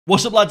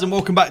What's up, lads, and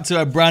welcome back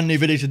to a brand new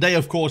video. Today,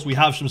 of course, we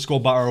have some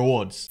Squad Battle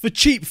rewards. For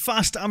cheap,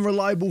 fast, and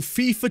reliable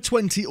FIFA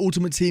 20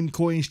 Ultimate Team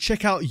coins,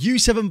 check out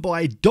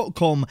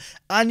u7buy.com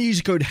and use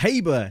the code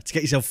Itshaber to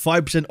get yourself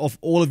 5% off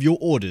all of your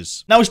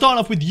orders. Now, we're starting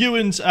off with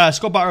Ewan's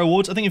Squad Battle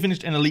rewards. I think he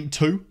finished in Elite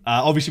 2.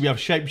 Obviously, we have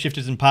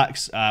shapeshifters and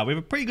packs. We have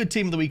a pretty good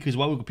team of the week as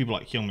well. We've got people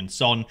like Heung-min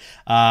Son.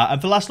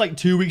 And for the last,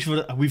 2 weeks,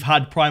 we've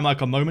had Prime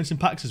Icon Moments in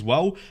packs as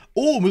well.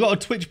 Oh, we've got a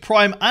Twitch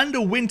Prime and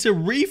a Winter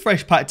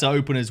Refresh pack to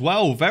open as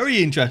well.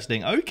 Very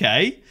interesting.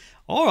 Okay.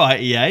 All right,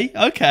 EA.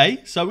 Okay.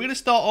 So we're going to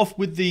start off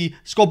with the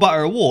Squad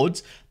Battle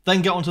rewards,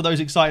 then get onto those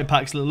exciting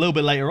packs a little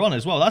bit later on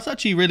as well. That's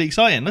actually really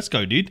exciting. Let's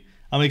go, dude.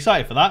 I'm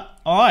excited for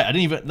that. All right. I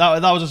didn't even...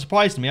 That was a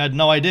surprise to me. I had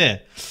no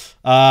idea.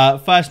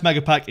 First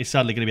Mega Pack is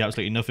sadly going to be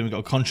absolutely nothing. We've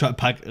got a Contract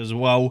Pack as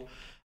well.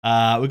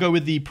 We'll go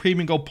with the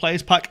Premium Gold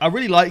Players Pack. I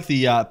really like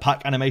the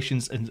pack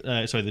animations and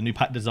the new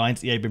pack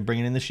designs EA have been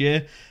bringing in this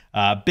year.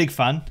 Big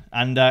fan.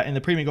 And in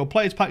the Premium Gold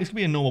Players Pack, it's going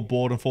to be a normal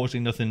board.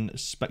 Unfortunately, nothing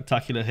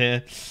spectacular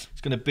here.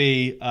 It's going to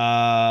be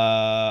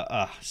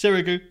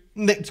Sirigu,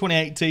 Nick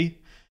 2080,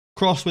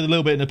 crossed with a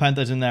little bit of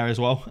Nepenthes in there as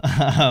well.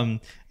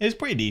 It's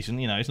pretty decent.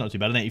 You know, it's not too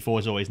bad. An 84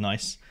 is always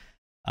nice.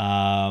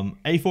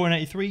 84 and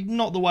 83,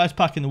 not the worst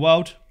pack in the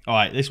world. All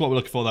right, this is what we're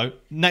looking for, though.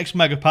 Next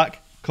Mega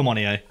Pack. Come on,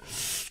 EA.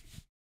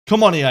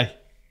 Come on, EA.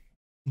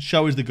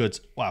 Show us the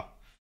goods. Wow.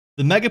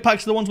 The Mega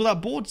Packs are the ones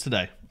without boards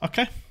today.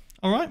 Okay.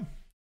 All right.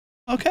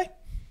 Okay.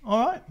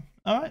 All right.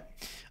 All right.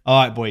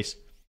 All right, boys.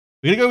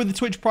 We're going to go with the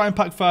Twitch Prime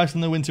Pack first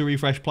and the Winter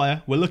Refresh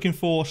player. We're looking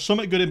for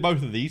something good in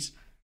both of these.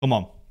 Come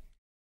on.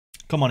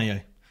 Come on,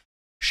 EA.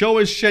 Show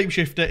us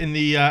Shapeshifter in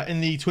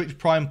the Twitch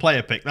Prime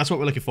player pick. That's what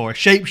we're looking for. A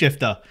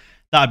Shapeshifter.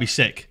 That'd be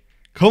sick.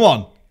 Come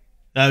on.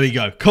 There we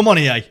go. Come on,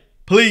 EA.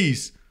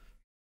 Please.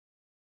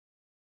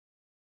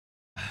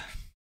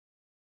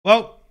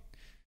 Well,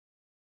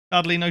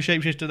 sadly, no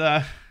Shapeshifter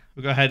there.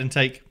 We'll go ahead and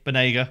take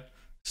Benega.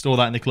 Store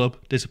that in the club.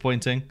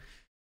 Disappointing.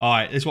 All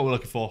right, this is what we're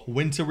looking for.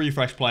 Winter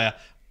Refresh player.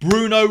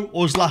 Bruno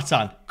or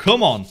Zlatan?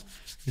 Come on.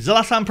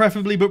 Zlatan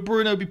preferably, but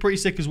Bruno would be pretty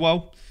sick as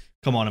well.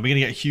 Come on, are we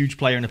going to get a huge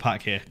player in the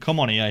pack here? Come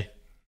on, EA.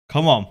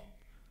 Come on.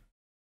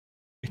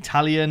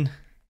 Italian.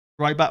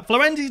 Right back.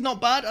 Florenzi's not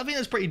bad. I think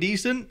that's pretty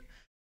decent.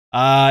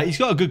 He's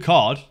got a good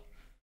card.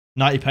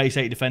 90 pace,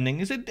 80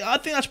 defending. I think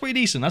that's pretty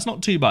decent. That's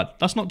not too bad.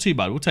 That's not too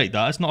bad. We'll take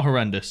that. It's not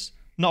horrendous.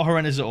 Not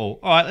horrendous at all.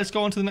 All right, let's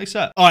go on to the next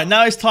set. All right,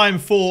 now it's time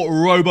for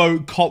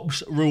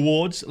RoboCop's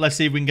rewards. Let's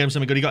see if we can get him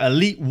something good. He got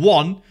Elite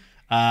 1.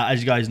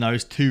 As you guys know,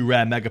 it's 2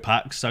 rare Mega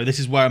Packs. So this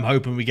is where I'm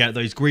hoping we get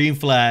those green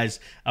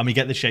flares and we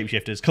get the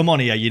Shapeshifters. Come on,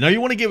 EA. You know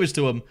you want to give us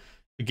to them.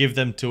 Give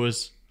them to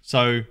us.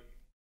 So,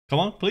 come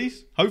on,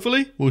 please.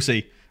 Hopefully. We'll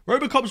see.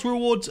 RoboCop's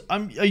rewards are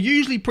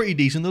usually pretty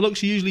decent. The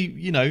looks are usually,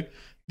 you know...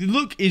 The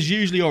look is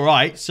usually all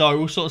right, so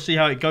we'll sort of see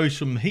how it goes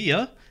from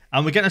here.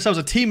 And we're getting ourselves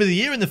a Team of the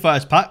Year in the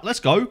first pack. Let's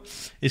go.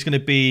 It's going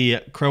to be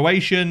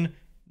Croatian.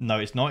 No,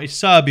 it's not. It's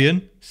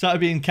Serbian.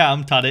 Serbian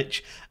Cam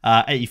Tadic,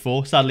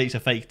 84. Sadly, it's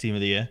a fake Team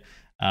of the Year.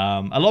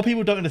 A lot of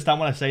people don't understand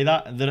when I say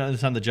that. They don't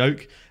understand the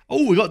joke.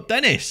 Oh, we got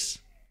Dennis.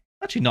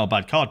 Actually, not a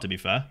bad card, to be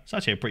fair. It's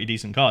actually a pretty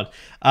decent card.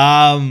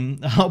 A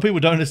lot of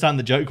people don't understand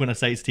the joke when I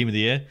say it's Team of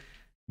the Year.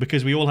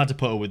 Because we all had to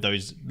put up with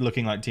those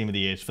looking like Team of the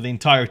Years for the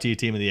entirety of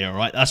Team of the Year, all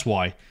right? That's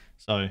why.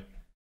 So,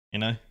 you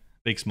know,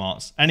 big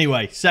smarts.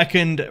 Anyway,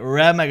 second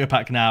rare Mega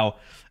Pack now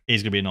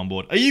is going to be an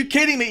on-board. Are you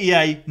kidding me,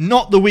 EA?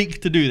 Not the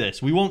week to do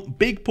this. We want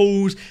big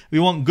pulls.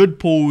 We want good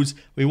pulls.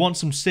 We want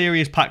some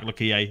serious pack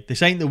luck, EA.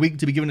 This ain't the week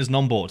to be giving us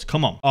non-boards.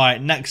 Come on. All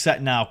right, next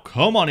set now.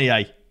 Come on,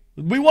 EA.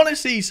 We want to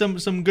see some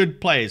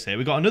good players here.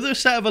 We've got another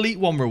set of Elite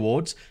 1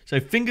 rewards. So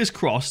fingers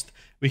crossed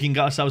we can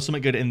get ourselves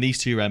something good in these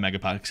 2 rare Mega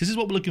Packs. This is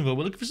what we're looking for.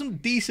 We're looking for some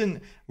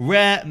decent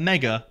rare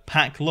Mega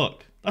Pack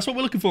luck. That's what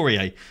we're looking for,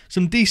 EA.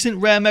 Some decent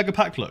rare Mega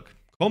Pack look.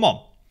 Come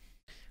on.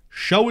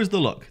 Show us the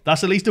look.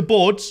 That's at least a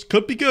boards.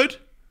 Could be good.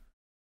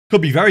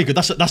 Could be very good.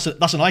 That's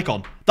an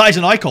icon. That is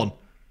an icon.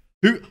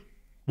 Who?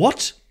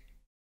 What?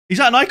 Is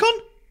that an icon?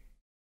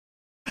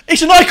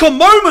 It's an icon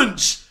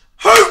moments.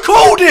 Who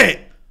called it?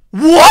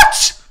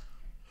 What?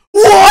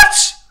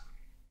 What?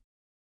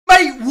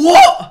 Mate,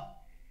 what?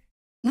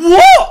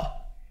 What?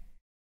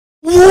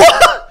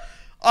 What?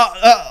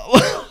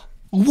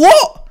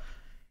 What?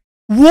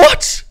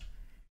 What?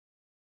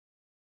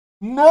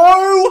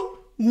 No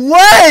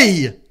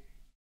way!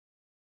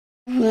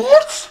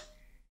 What?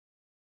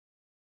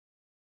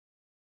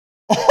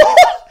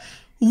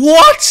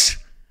 What?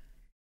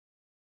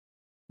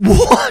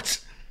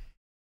 What?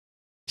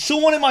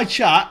 Someone in my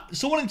chat,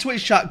 someone in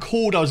Twitch chat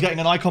called I was getting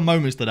an icon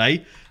moments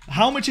today.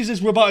 How much is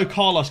this Roberto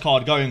Carlos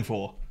card going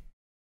for?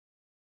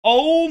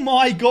 Oh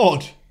my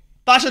god.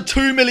 That's a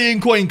 2 million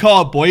coin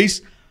card,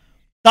 boys.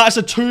 That's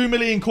a 2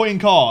 million coin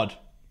card.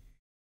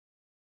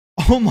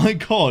 Oh my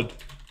god.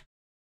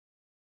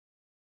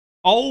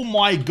 Oh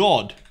my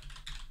god.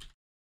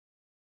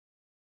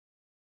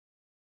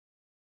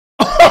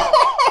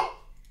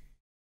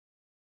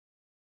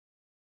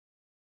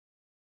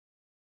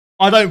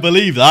 I don't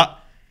believe that.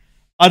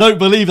 I don't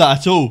believe that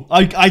at all.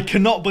 I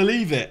cannot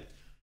believe it.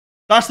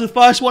 That's the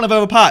first one I've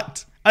ever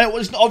packed. And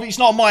it's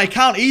not on my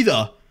account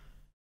either.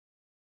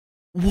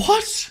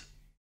 What?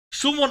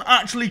 Someone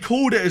actually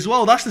called it as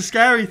well. That's the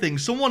scary thing.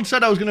 Someone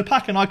said I was going to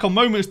pack an icon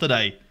moments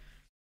today.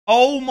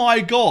 Oh my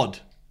god.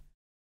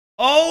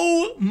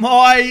 Oh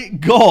my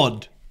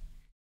god.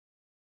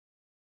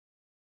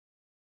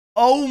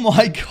 Oh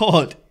my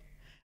god.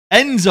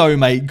 Enzo,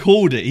 mate,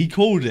 called it. He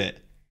called it.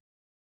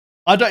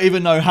 I don't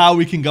even know how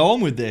we can go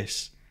on with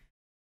this.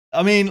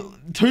 I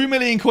mean, 2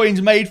 million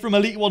coins made from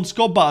Elite 1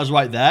 squad batters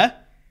right there.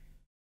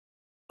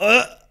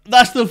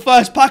 That's the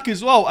first pack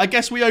as well. I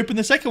guess we open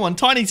the second one.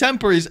 Tiny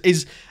Temper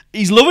he's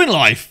loving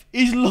life.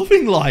 He's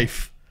loving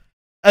life.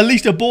 At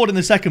least a board in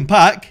the second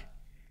pack.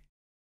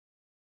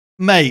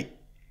 Mate,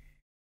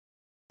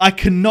 I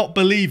cannot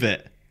believe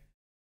it.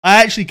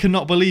 I actually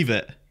cannot believe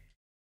it.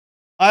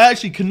 I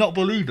actually cannot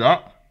believe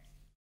that.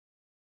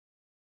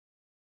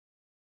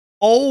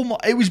 Oh my,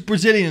 it was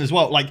Brazilian as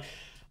well. Like,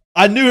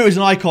 I knew it was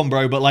an icon,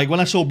 bro, but like when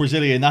I saw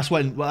Brazilian, that's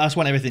when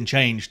everything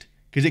changed.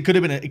 Because it could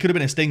have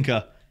been a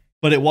stinker,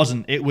 but it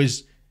wasn't. It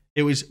was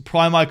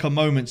prime icon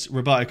moments.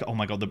 Roberto. Oh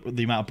my god,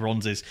 the amount of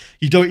bronzes.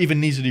 You don't even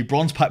need to do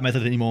bronze pack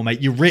method anymore,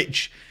 mate. You're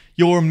rich.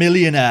 You're a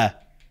millionaire.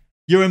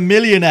 You're a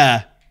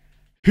millionaire.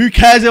 Who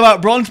cares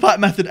about bronze pack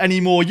method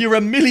anymore? You're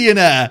a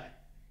millionaire.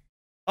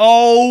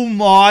 Oh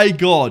my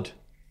god.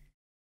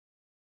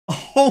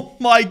 Oh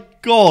my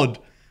god.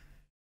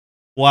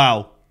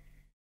 Wow.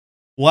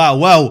 Wow,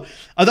 well,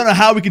 I don't know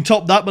how we can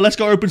top that, but let's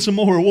go open some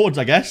more rewards,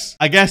 I guess.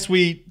 I guess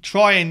we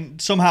try and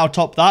somehow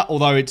top that,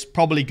 although it's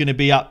probably going to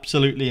be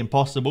absolutely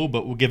impossible,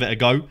 but we'll give it a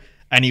go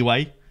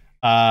anyway.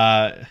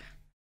 Wow.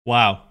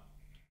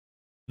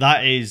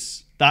 That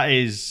is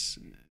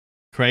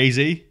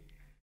crazy.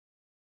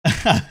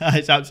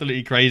 It's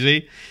absolutely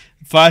crazy.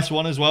 First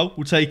one as well.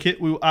 We'll take it.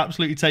 We'll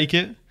absolutely take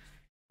it.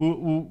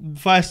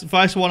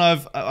 First one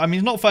I mean,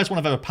 it's not the first one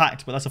I've ever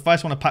packed, but that's the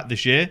first one I've packed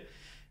this year.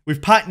 We've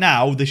packed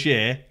now, this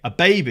year, a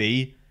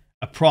baby,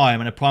 a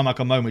prime, and a prime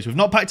icon moments. We've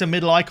not packed a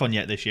middle icon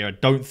yet this year, I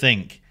don't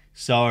think.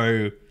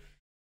 So,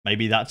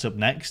 maybe that's up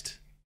next.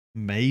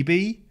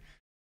 Maybe?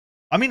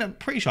 I mean, I'm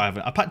pretty sure I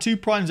haven't. I packed 2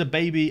 primes, a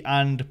baby,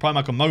 and prime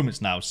icon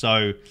moments now.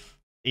 So,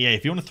 yeah,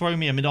 if you want to throw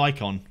me a mid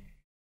icon,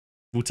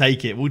 we'll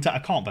take it. I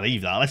can't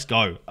believe that. Let's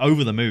go.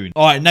 Over the moon.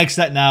 All right, next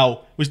set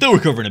now. We're still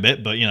recovering a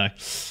bit, but, you know,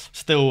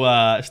 still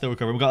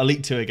recovering. We've got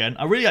Elite 2 again.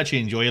 I really actually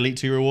enjoy Elite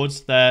 2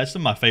 rewards. They're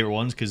some of my favorite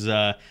ones because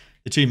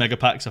the 2 mega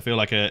packs I feel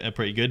like are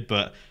pretty good,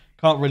 but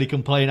can't really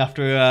complain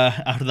after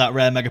that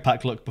rare mega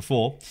pack luck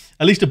before.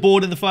 At least a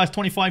board in the first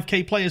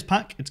 25k players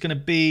pack. It's going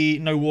to be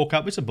no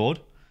walkout. It's a board.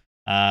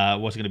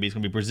 What's it going to be? It's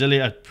going to be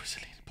Brazilian,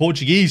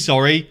 Portuguese.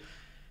 Sorry,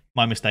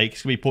 my mistake.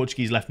 It's going to be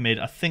Portuguese left mid.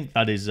 I think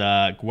that is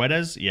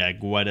Guedes. Yeah,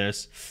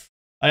 Guedes.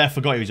 I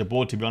forgot he was a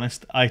board, to be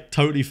honest. I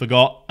totally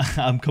forgot.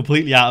 I'm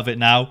completely out of it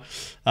now.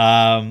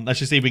 Let's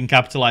just see if we can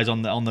capitalize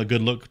on the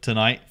good luck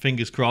tonight.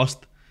 Fingers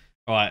crossed.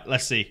 All right,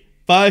 let's see.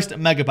 First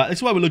mega pack. This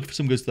is why we're looking for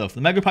some good stuff.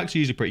 The mega packs are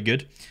usually pretty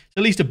good. So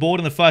at least a board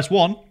in the first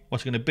one.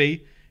 What's it going to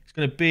be? It's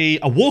going to be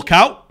a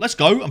walkout. Let's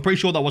go. I'm pretty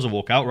sure that was a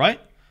walkout, right?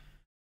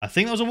 I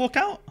think that was a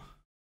walkout.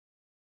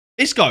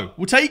 Isco.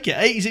 We'll take it.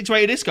 86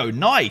 rated Isco.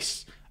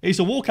 Nice. It's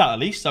a walkout at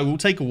least, so we'll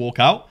take a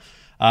walkout.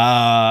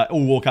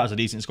 All walkouts are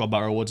decent squad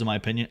battle rewards in my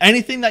opinion.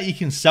 Anything that you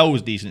can sell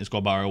is decent in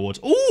squad battle rewards.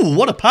 Ooh,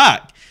 what a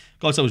pack.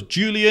 Guys, that was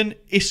Julian,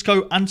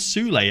 Isco, and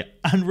Sule,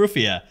 and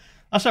Rufia.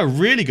 That's a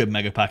really good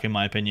mega pack in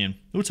my opinion.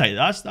 We'll take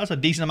that. That's a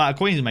decent amount of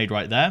coins made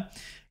right there.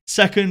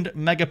 Second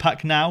mega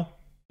pack now.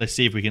 Let's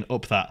see if we can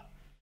up that.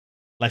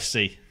 Let's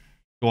see.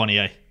 Go on,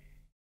 EA.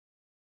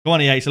 Go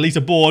on, EA. It's at least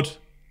a board.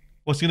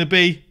 What's it going to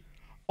be?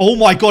 Oh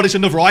my god, it's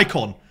another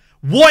icon.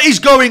 What is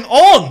going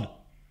on?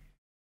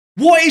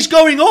 What is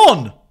going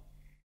on?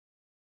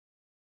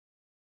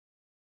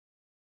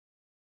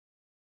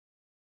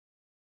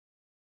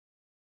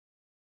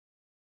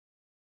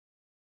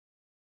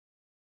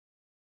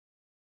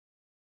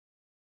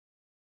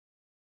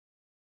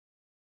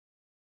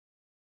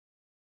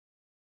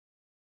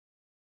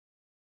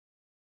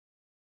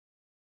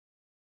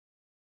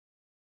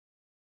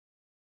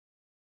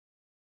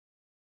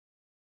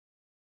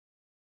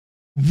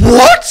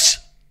 What?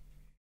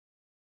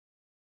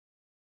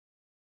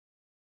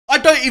 I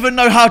don't even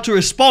know how to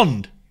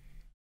respond.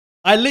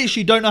 I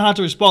literally don't know how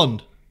to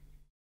respond.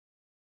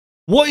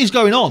 What is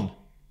going on?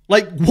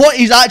 Like, what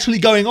is actually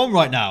going on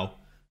right now?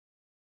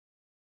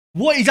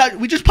 What is that?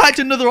 We just packed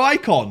another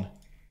icon.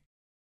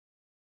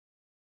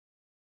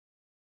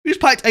 We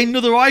just packed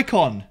another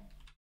icon.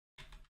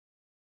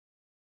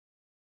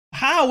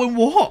 How and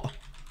what?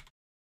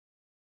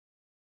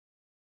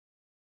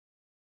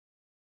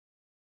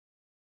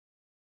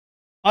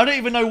 I don't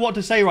even know what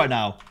to say right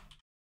now.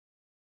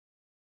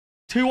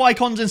 2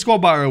 icons in Squad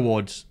Battle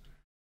Awards.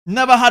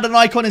 Never had an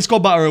icon in Squad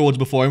Battle Awards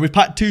before, and we've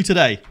packed 2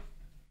 today.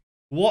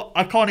 What?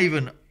 I can't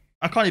even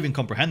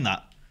comprehend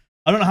that.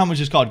 I don't know how much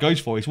this card goes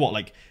for. It's what,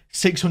 like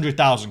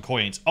 600,000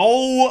 coins?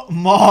 Oh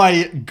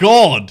my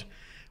god.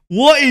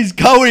 What is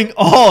going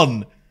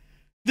on?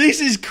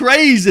 This is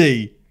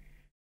crazy.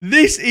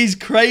 This is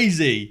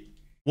crazy.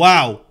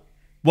 Wow.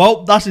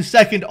 Well, that's his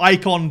second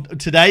icon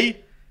today.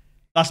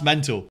 That's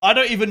mental. I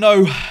don't even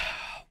know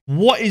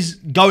what is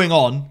going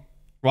on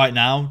right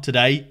now,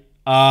 today.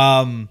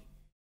 No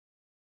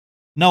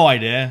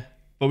idea.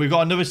 But we've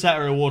got another set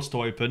of rewards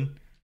to open.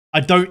 I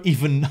don't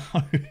even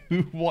know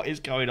what is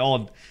going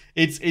on.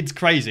 It's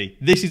crazy.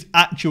 This is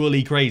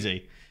actually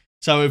crazy.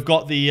 So we've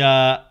got the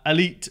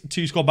Elite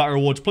 2 Squad Battle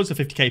Rewards plus the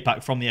 50k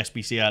pack from the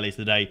SBC earlier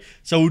today.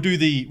 So we'll do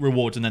the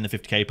rewards and then the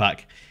 50k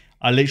pack.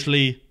 I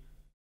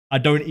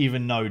don't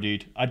even know,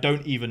 dude. I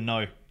don't even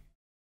know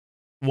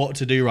what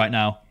to do right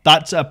now.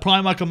 That's a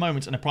prime icon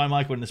moment and a prime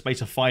icon in the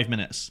space of 5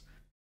 minutes.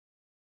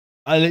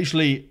 I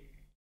literally,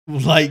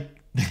 like...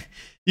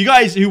 You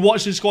guys who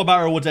watch the Squad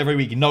Battle Rewards every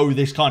week know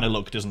this kind of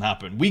luck doesn't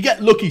happen. We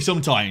get lucky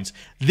sometimes.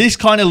 This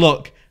kind of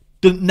luck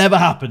never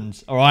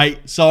happens, all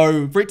right?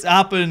 So for it to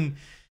happen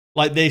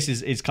like this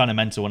is kind of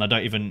mental, and I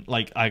don't even,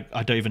 like, I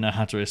don't even know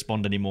how to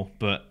respond anymore.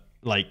 But,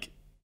 like,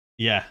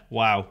 yeah,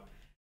 wow.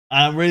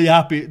 I'm really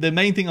happy. The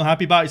main thing I'm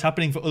happy about is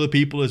happening for other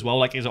people as well.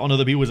 Like, it's on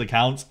other people's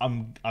accounts.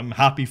 I'm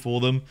happy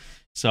for them.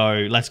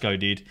 So let's go,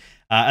 dude.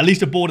 At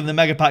least a board in the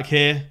mega pack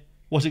here.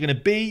 What's it going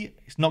to be?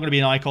 It's not going to be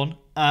an icon.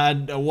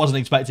 And I wasn't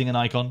expecting an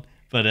icon.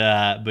 But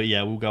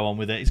yeah, we'll go on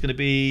with it. It's going to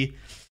be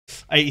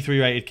 83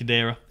 rated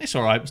Kadira. It's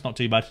all right. It's not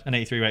too bad. An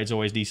 83 rated is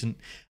always decent.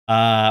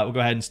 We'll go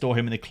ahead and store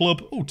him in the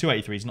club. Oh,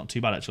 283 is not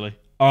too bad, actually.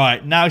 All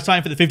right, now it's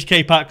time for the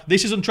 50k pack.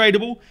 This is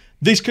untradeable.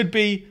 This could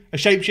be a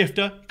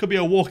shapeshifter. Could be a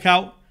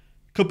walkout.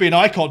 Could be an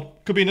icon.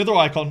 Could be another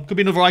icon. Could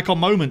be another icon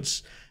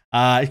moments.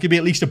 It could be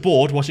at least a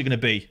board. What's it going to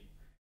be?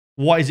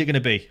 What is it going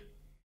to be?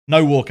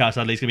 No walkout,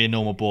 sadly. It's going to be a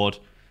normal board.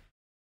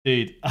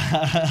 Dude,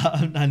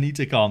 I need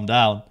to calm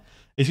down.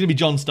 It's going to be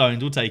John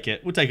Stones. We'll take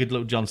it. We'll take a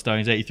little John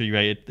Stones, 83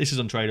 rated. This is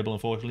untradeable,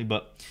 unfortunately,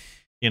 but,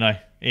 you know,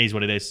 it is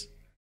what it is.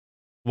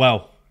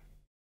 Well,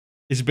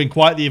 this has been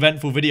quite the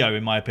eventful video,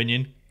 in my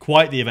opinion.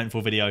 Quite the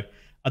eventful video.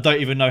 I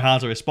don't even know how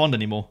to respond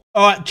anymore.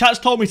 All right, chat's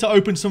told me to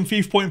open some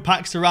FIFA point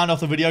packs to round off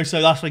the video,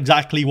 so that's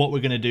exactly what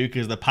we're going to do,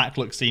 because the pack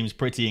look seems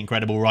pretty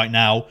incredible right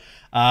now.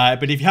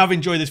 But if you have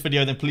enjoyed this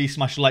video, then please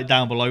smash a like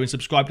down below and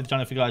subscribe to the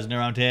channel if you guys are new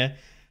around here.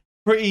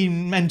 Pretty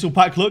mental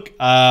pack look.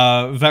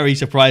 Very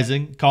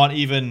surprising. Can't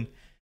even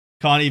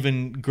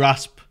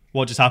grasp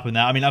what just happened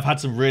there. I mean, I've had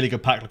some really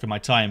good pack luck in my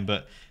time,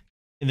 but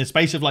in the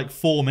space of like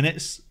 4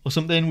 minutes or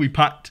something, we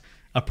packed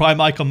a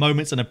prime icon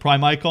moments and a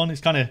prime icon.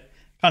 It's kind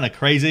of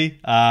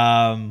crazy.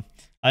 I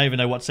don't even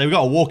know what to say. We've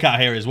got a walkout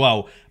here as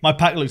well. My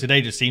pack look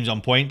today just seems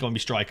on point. Going to be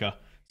striker.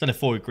 Is that a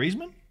forward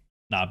Griezmann?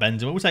 Nah,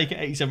 Benzema. We'll take it.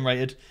 87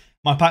 rated.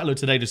 My pack look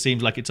today just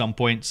seems like it's on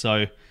point.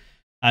 So,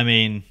 I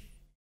mean,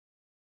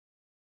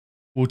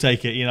 we'll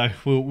take it. You know,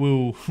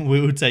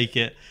 we'll take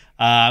it.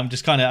 I'm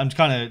just kind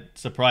of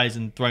surprised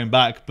and thrown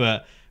back,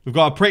 but we've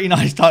got a pretty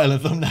nice title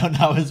and thumbnail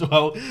now as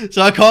well,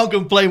 so I can't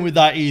complain with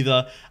that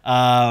either.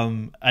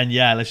 And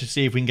yeah, let's just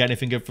see if we can get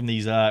anything good from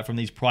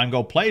these prime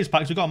gold players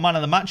packs. We've got a man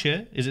of the match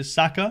here. Is it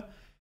Saka?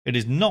 It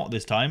is not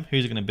this time.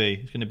 Who's it going to be?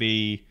 It's going to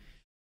be...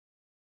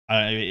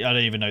 I don't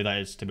even know who that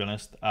is, to be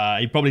honest.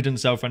 He probably doesn't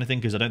sell for anything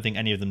because I don't think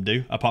any of them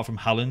do, apart from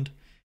Haaland.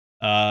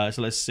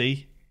 So let's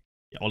see.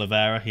 Yeah,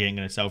 Oliveira, he ain't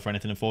going to sell for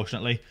anything,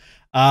 unfortunately.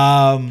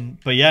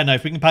 But yeah, no,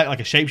 if we can pack like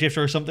a shapeshifter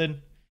or something,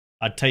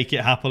 I'd take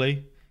it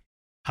happily.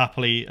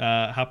 Happily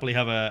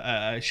have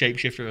a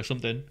shapeshifter or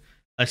something.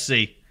 Let's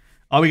see.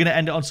 Are we going to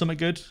end it on something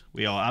good?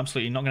 We are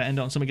absolutely not going to end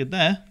it on something good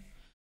there.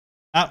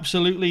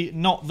 Absolutely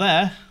not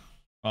there.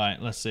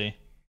 Right, let's see.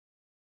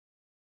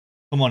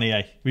 Come on,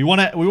 EA. We want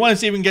to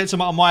see if we can get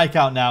some on my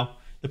account now.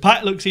 The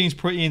pack look seems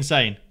pretty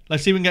insane.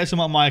 Let's see if we can get some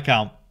on my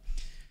account.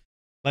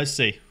 Let's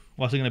see.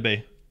 What's it going to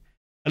be?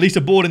 At least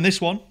a board in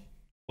this one.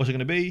 What's it going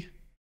to be?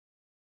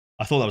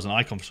 I thought that was an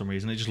icon for some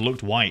reason. It just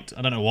looked white.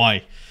 I don't know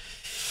why.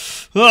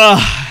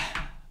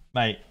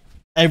 Mate,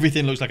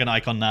 everything looks like an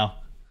icon now.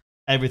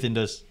 Everything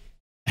does.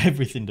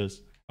 Everything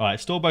does. All right,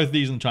 store both of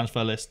these on the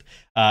transfer list.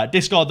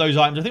 Discard those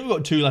items. I think we've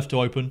got 2 left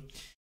to open.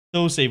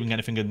 So we'll see if we can get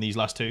anything good in these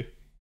last 2.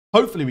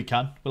 Hopefully we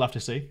can. We'll have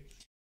to see.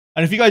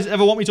 And if you guys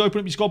ever want me to open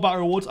up your Squad Battle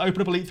Rewards,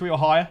 open up Elite 3 or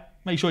higher,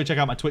 make sure you check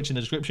out my Twitch in the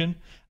description.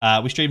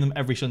 We stream them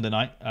every Sunday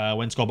night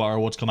when Squad Battle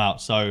Rewards come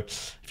out. So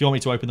if you want me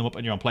to open them up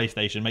and you're on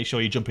PlayStation, make sure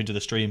you jump into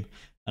the stream.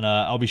 And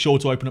I'll be sure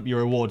to open up your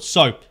rewards.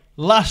 So,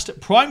 last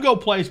Prime Gold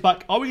Players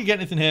pack. Are we going to get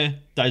anything here?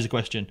 That is a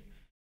question.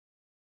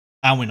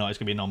 And we're not. It's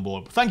going to be a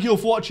non-board. Thank you all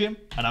for watching.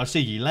 And I'll see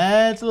you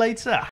later.